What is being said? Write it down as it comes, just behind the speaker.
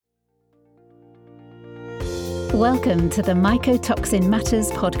Welcome to the Mycotoxin Matters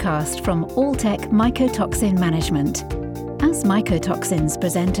podcast from Alltech Mycotoxin Management. As mycotoxins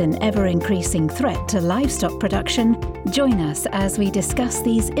present an ever-increasing threat to livestock production, join us as we discuss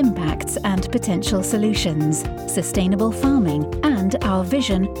these impacts and potential solutions, sustainable farming, and our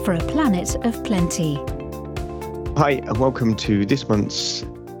vision for a planet of plenty. Hi, and welcome to this month's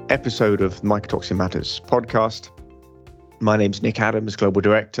episode of Mycotoxin Matters podcast. My name's Nick Adams, Global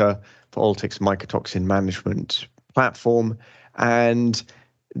Director for Alltech's Mycotoxin Management platform. And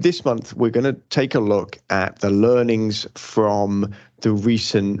this month, we're going to take a look at the learnings from the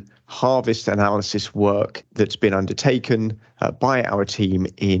recent harvest analysis work that's been undertaken by our team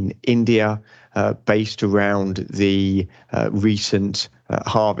in India, based around the recent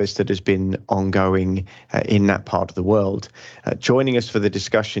harvest that has been ongoing in that part of the world. Joining us for the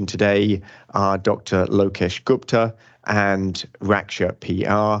discussion today are Dr. Lokesh Gupta and Raksha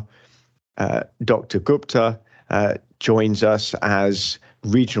PR. Dr. Gupta joins us as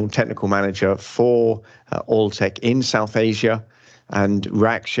Regional Technical Manager for Alltech in South Asia, and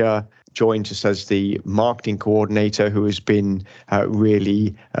Raksha joins us as the Marketing Coordinator who has been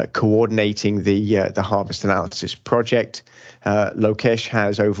really coordinating the harvest analysis project. Lokesh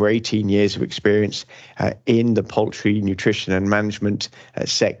has over 18 years of experience in the poultry nutrition and management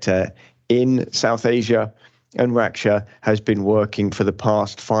sector in South Asia, and Raksha has been working for the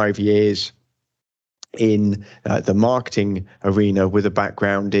past 5 years in the marketing arena with a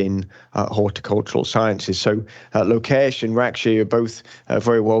background in horticultural sciences. So Lokesh and Raksha, you're both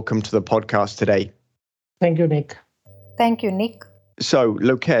very welcome to the podcast today. Thank you, Nick. Thank you, Nick. So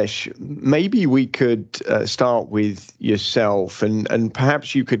Lokesh, maybe we could start with yourself and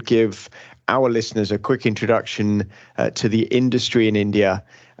perhaps you could give our listeners a quick introduction to the industry in India,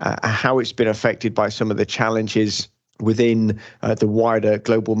 how it's been affected by some of the challenges within the wider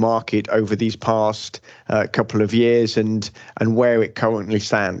global market over these past couple of years and where it currently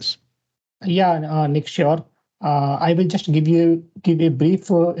stands. Yeah, Nick, sure. I will just give a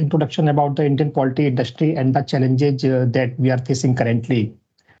brief introduction about the Indian poultry industry and the challenges that we are facing currently.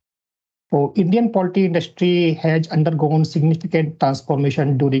 So, Indian poultry industry has undergone significant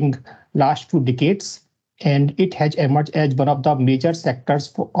transformation during last few decades, and it has emerged as one of the major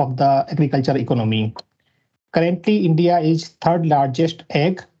sectors of the agriculture economy. Currently, India is third largest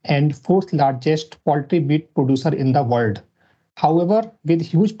egg and fourth largest poultry meat producer in the world. However, with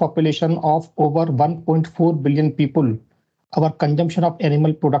huge population of over 1.4 billion people, our consumption of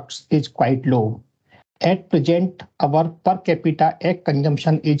animal products is quite low. At present, our per capita egg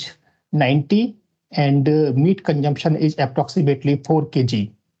consumption is 90 and meat consumption is approximately 4 kg.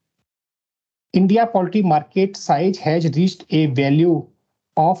 India poultry market size has reached a value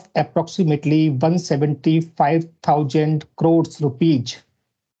of approximately 175,000 crores rupees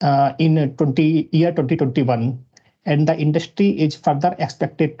in year 2021, and the industry is further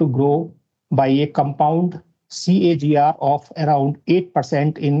expected to grow by a compound CAGR of around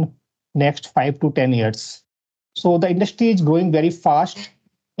 8% in next 5 to 10 years. So the industry is growing very fast,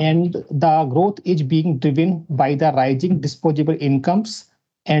 and the growth is being driven by the rising disposable incomes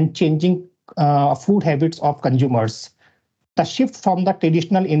and changing food habits of consumers. The shift from the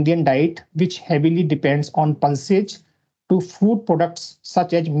traditional Indian diet, which heavily depends on pulses, to food products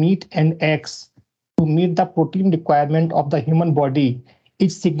such as meat and eggs to meet the protein requirement of the human body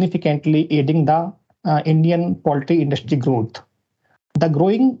is significantly aiding the Indian poultry industry growth. The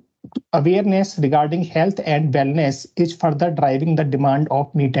growing awareness regarding health and wellness is further driving the demand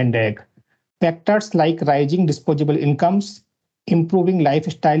of meat and egg. Factors like rising disposable incomes, improving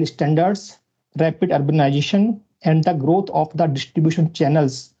lifestyle standards, rapid urbanization, and the growth of the distribution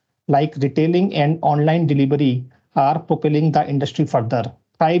channels like retailing and online delivery are propelling the industry further.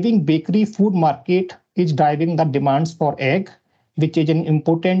 Thriving bakery food market is driving the demands for egg, which is an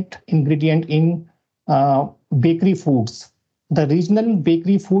important ingredient in bakery foods. The regional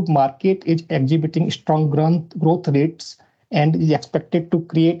bakery food market is exhibiting strong growth rates and is expected to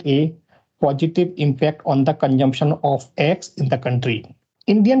create a positive impact on the consumption of eggs in the country.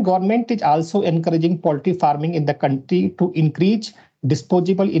 Indian government is also encouraging poultry farming in the country to increase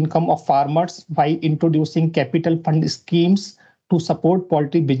disposable income of farmers by introducing capital fund schemes to support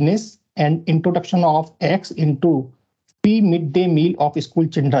poultry business and introduction of eggs into free midday meal of school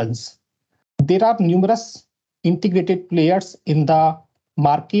children. There are numerous integrated players in the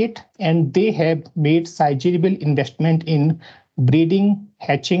market, and they have made sizable investment in breeding,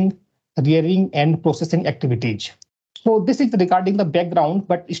 hatching, rearing, and processing activities. So this is regarding the background,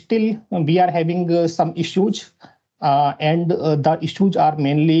 but still we are having some issues, and the issues are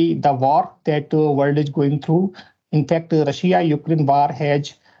mainly the war that the world is going through. In fact, Russia-Ukraine war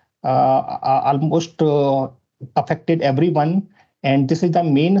has almost affected everyone, and this is the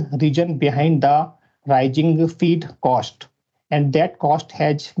main reason behind the rising feed cost. And that cost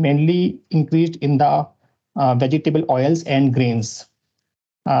has mainly increased in the vegetable oils and grains.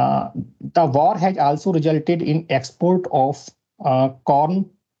 The war has also resulted in export of corn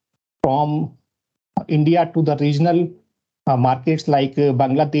from India to the regional markets like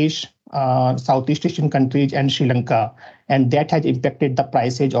Bangladesh, Southeast Asian countries, and Sri Lanka, and that has impacted the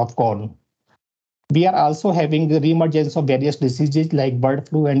prices of corn. We are also having the reemergence of various diseases like bird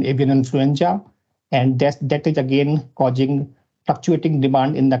flu and avian influenza, and that is again causing fluctuating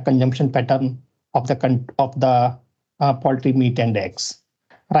demand in the consumption pattern of the poultry meat and eggs.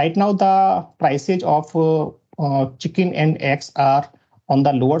 Right now, the prices of chicken and eggs are on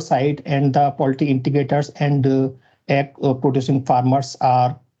the lower side, and the poultry integrators and egg producing farmers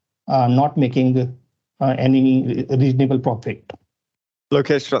are not making any reasonable profit.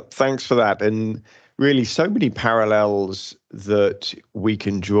 Lokesh, thanks for that. And really, so many parallels that we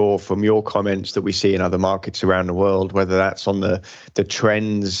can draw from your comments that we see in other markets around the world, whether that's on the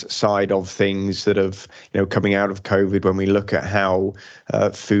trends side of things that have, coming out of COVID, when we look at how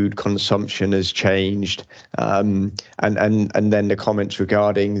food consumption has changed, and then the comments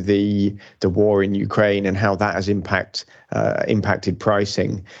regarding the war in Ukraine and how that has impacted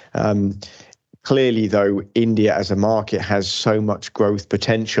pricing. Clearly, though, India as a market has so much growth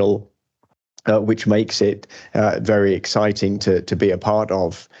potential, which makes it very exciting to be a part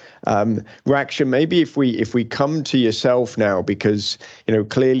of. Raksha, maybe if we come to yourself now, because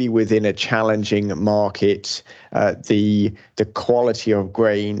clearly within a challenging market, the quality of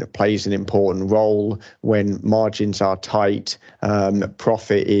grain plays an important role. When margins are tight,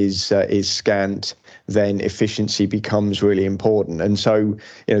 profit is scant, then efficiency becomes really important. And so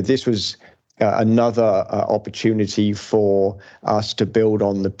this was another opportunity for us to build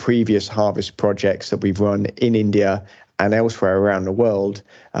on the previous harvest projects that we've run in India and elsewhere around the world.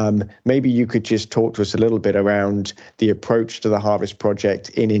 Maybe you could just talk to us a little bit around the approach to the harvest project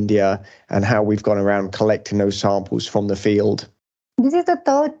in India and how we've gone around collecting those samples from the field. This is the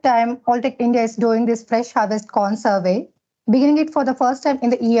third time Alltech India is doing this fresh harvest corn survey, beginning it for the first time in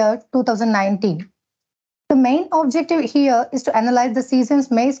the year 2019. The main objective here is to analyze the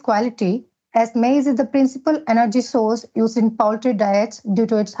season's maize quality, as maize is the principal energy source used in poultry diets due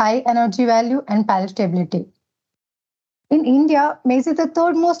to its high energy value and palatability. In India, maize is the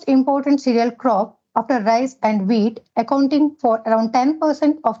third most important cereal crop after rice and wheat, accounting for around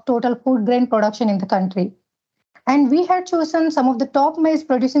 10% of total food grain production in the country. And we had chosen some of the top maize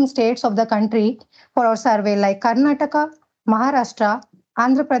producing states of the country for our survey, like Karnataka, Maharashtra,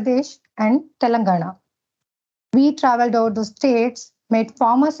 Andhra Pradesh, and Telangana. We traveled over those states, met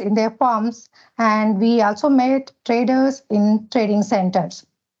farmers in their farms, and we also met traders in trading centers.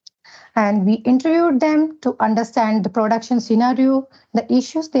 And we interviewed them to understand the production scenario, the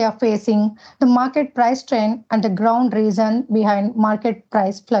issues they are facing, the market price trend, and the ground reason behind market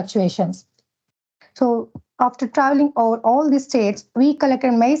price fluctuations. So after traveling over all these states, we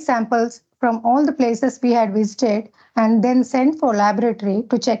collected maize samples from all the places we had visited and then sent for laboratory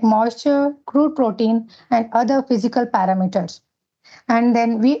to check moisture, crude protein, and other physical parameters. And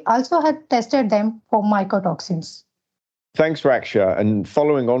then we also had tested them for mycotoxins. Thanks, Raksha. And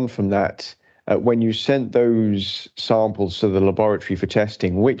following on from that, when you sent those samples to the laboratory for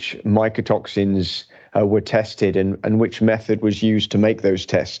testing, which mycotoxins were tested and which method was used to make those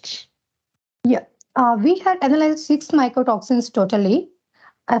tests? Yeah, we had analyzed 6 mycotoxins totally: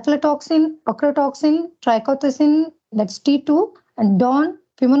 aflatoxin, ochratoxin, trichothiocin, that's T2, and DON,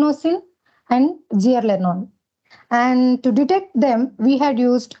 fumonisin, and zearalenone. And to detect them, we had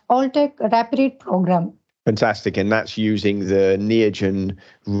used Alltech Rapid program. Fantastic. And that's using the Neogen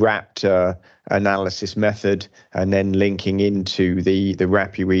Raptor analysis method and then linking into the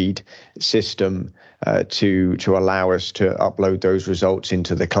RapiRead system to allow us to upload those results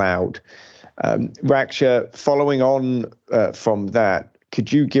into the cloud. Raksha, following on from that,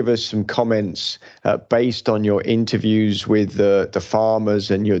 could you give us some comments based on your interviews with the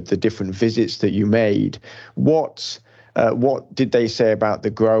farmers and the different visits that you made? What did they say about the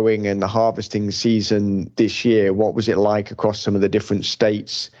growing and the harvesting season this year? What was it like across some of the different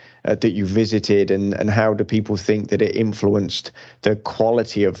states that you visited, and how do people think that it influenced the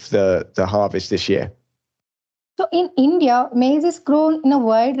quality of the harvest this year? So in India, maize is grown in a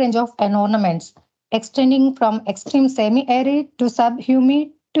wide range of environments, extending from extreme semi-arid to sub-humid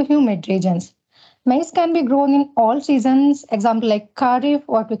to humid regions. Maize can be grown in all seasons, example like Kharif,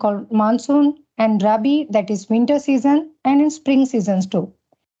 what we call monsoon, and Rabi, that is winter season, and in spring seasons too.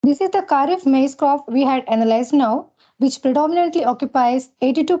 This is the Kharif maize crop we had analyzed now. which predominantly occupies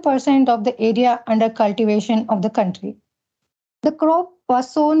 82% of the area under cultivation of the country. The crop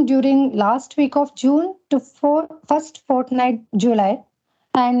was sown during last week of June to first fortnight July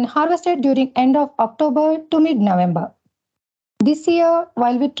and harvested during end of October to mid-November. This year,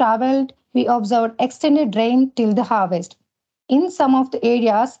 while we traveled, we observed extended rain till the harvest. In some of the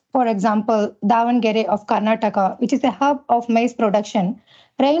areas, for example, Davangere of Karnataka, which is a hub of maize production,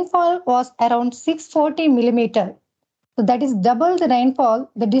 rainfall was around 640 millimeter. So that is double the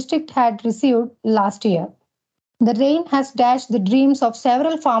rainfall the district had received last year. The rain has dashed the dreams of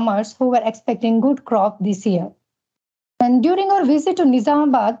several farmers who were expecting good crop this year. And during our visit to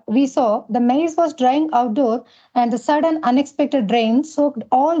Nizamabad, we saw the maize was drying outdoor and the sudden unexpected rain soaked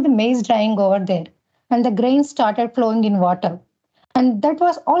all the maize drying over there and the grains started flowing in water. And that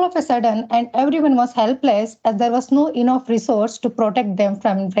was all of a sudden and everyone was helpless as there was no enough resource to protect them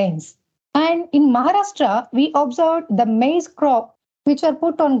from rains. And in Maharashtra, we observed the maize crop which were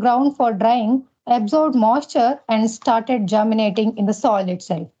put on ground for drying absorbed moisture and started germinating in the soil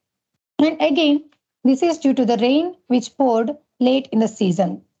itself. And again, this is due to the rain which poured late in the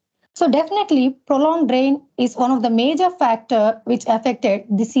season. So definitely, prolonged rain is one of the major factors which affected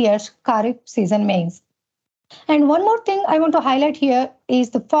this year's Kharif season maize. And one more thing I want to highlight here is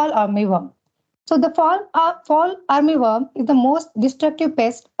the fall armyworm. So the fall armyworm is the most destructive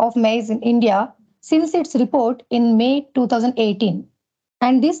pest of maize in India since its report in May 2018.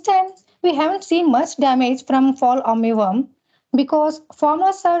 And this time, we haven't seen much damage from fall armyworm because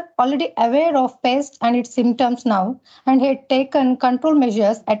farmers are already aware of pest and its symptoms now and had taken control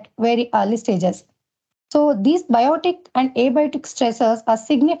measures at very early stages. So these biotic and abiotic stressors are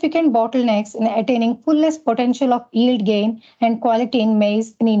significant bottlenecks in attaining fullest potential of yield gain and quality in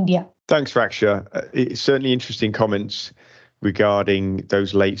maize in India. Thanks, Raksha. It's certainly interesting comments regarding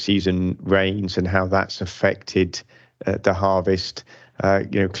those late season rains and how that's affected the harvest.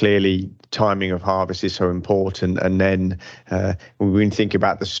 Clearly timing of harvest is so important. And then when we think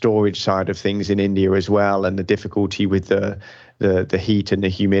about the storage side of things in India as well, and the difficulty with the heat and the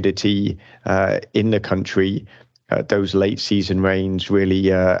humidity in the country, those late season rains really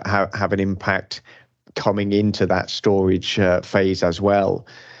have an impact coming into that storage phase as well.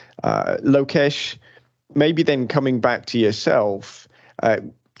 Lokesh, maybe then coming back to yourself,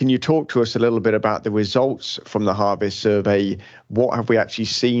 can you talk to us a little bit about the results from the harvest survey? What have we actually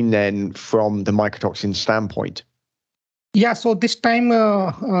seen then from the mycotoxin standpoint? Yeah, so this time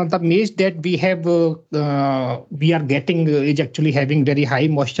the maize that we are getting is actually having very high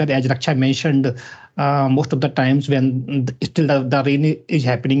moisture, as Raksha mentioned. Most of the times when still the rain is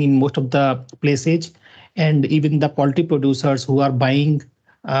happening in most of the places, and even the poultry producers who are buying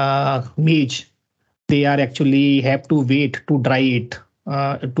maize, they are actually have to wait to dry it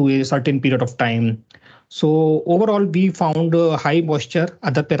to a certain period of time. So overall, we found high moisture.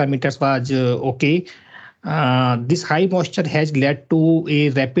 Other parameters was okay. This high moisture has led to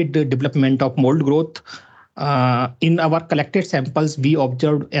a rapid development of mold growth. In our collected samples, we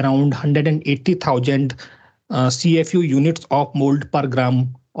observed around 180,000 CFU units of mold per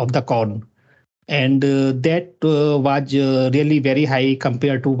gram of the corn. And that was really very high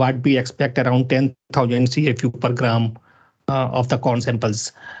compared to what we expect, around 10,000 CFU per gram of the corn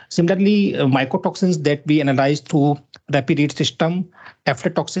samples. Similarly, mycotoxins that we analyzed through rapid read system,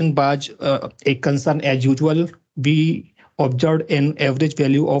 aflatoxin was a concern as usual. We observed an average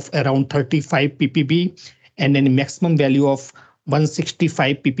value of around 35 ppb and a maximum value of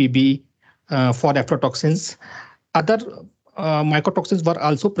 165 ppb for aflatoxins. Other mycotoxins were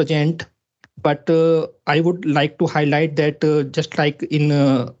also present, but I would like to highlight that just like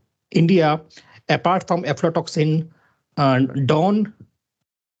in India, apart from aflatoxin, DON,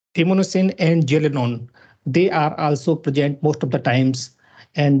 fumonisin, and gelanon, they are also present most of the times.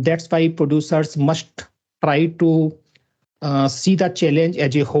 And that's why producers must try to see the challenge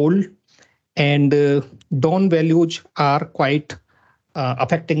as a whole. And DON values are quite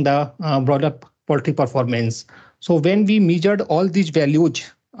affecting the broader poultry performance. So when we measured all these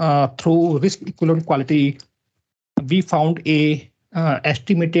values through risk equivalent quality, we found a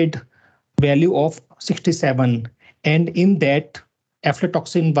estimated value of 67. And in that,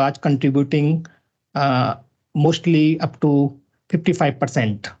 aflatoxin was contributing mostly up to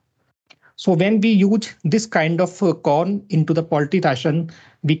 55%. So when we use this kind of corn into the poultry ration,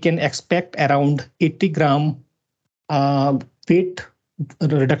 we can expect around 80 gram weight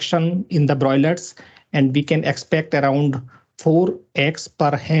reduction in the broilers, and we can expect around 4 eggs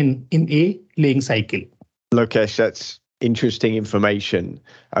per hen in a laying cycle. Lokesh, that's interesting information.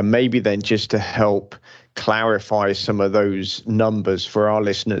 And maybe then just to help clarify some of those numbers for our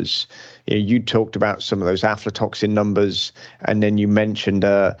listeners, you talked about some of those aflatoxin numbers, and then you mentioned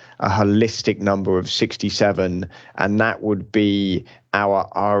a holistic number of 67, and that would be our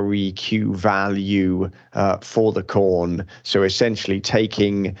REQ value for the corn. So essentially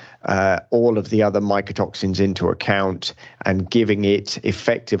taking all of the other mycotoxins into account and giving it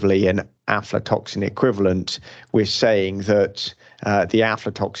effectively an aflatoxin equivalent. We're saying that the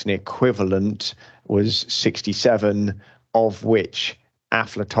aflatoxin equivalent was 67, of which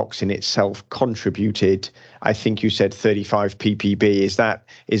aflatoxin itself contributed, I think you said 35 ppb. Is that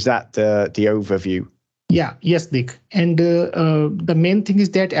the overview? Yeah, yes, Nick. And the main thing is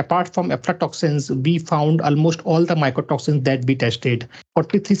that apart from aflatoxins, we found almost all the mycotoxins that we tested.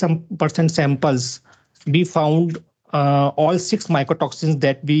 43% samples, we found all 6 mycotoxins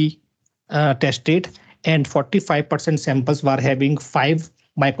that we tested, and 45% samples were having 5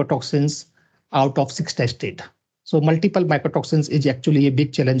 mycotoxins out of 6 tested. So multiple mycotoxins is actually a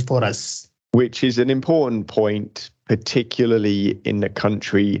big challenge for us. Which is an important point, particularly in the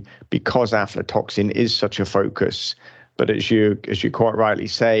country, because aflatoxin is such a focus. But as you quite rightly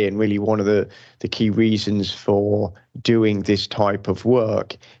say, and really one of the key reasons for doing this type of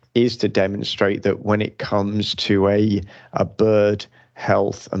work is to demonstrate that when it comes to a bird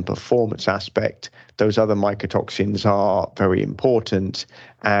health and performance aspect, those other mycotoxins are very important.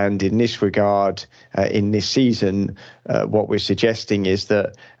 And in this regard, in this season, what we're suggesting is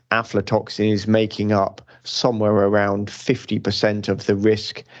that aflatoxin is making up somewhere around 50% of the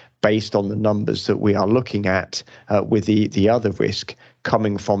risk based on the numbers that we are looking at, with the other risk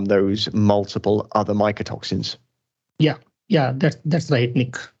coming from those multiple other mycotoxins. Yeah, that's right,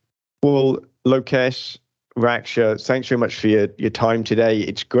 Nick. Well, Lokesh, Raksha, thanks very much for your time today.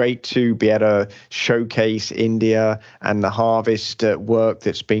 It's great to be able to showcase India and the harvest work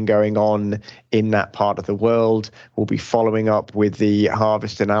that's been going on in that part of the world. We'll be following up with the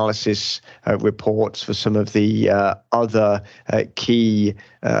harvest analysis reports for some of the other key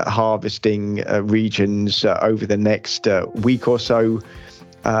harvesting regions over the next week or so.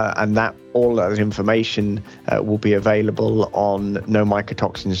 And all that information will be available on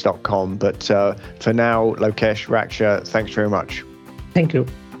nomycotoxins.com. But for now, Lokesh, Raksha, thanks very much. Thank you.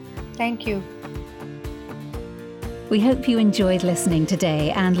 Thank you. We hope you enjoyed listening today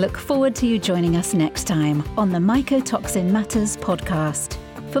and look forward to you joining us next time on the Mycotoxin Matters podcast.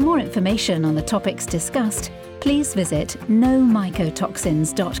 For more information on the topics discussed, please visit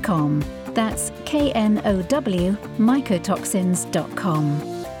nomycotoxins.com. That's KNOW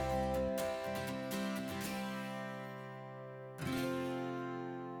mycotoxins.com.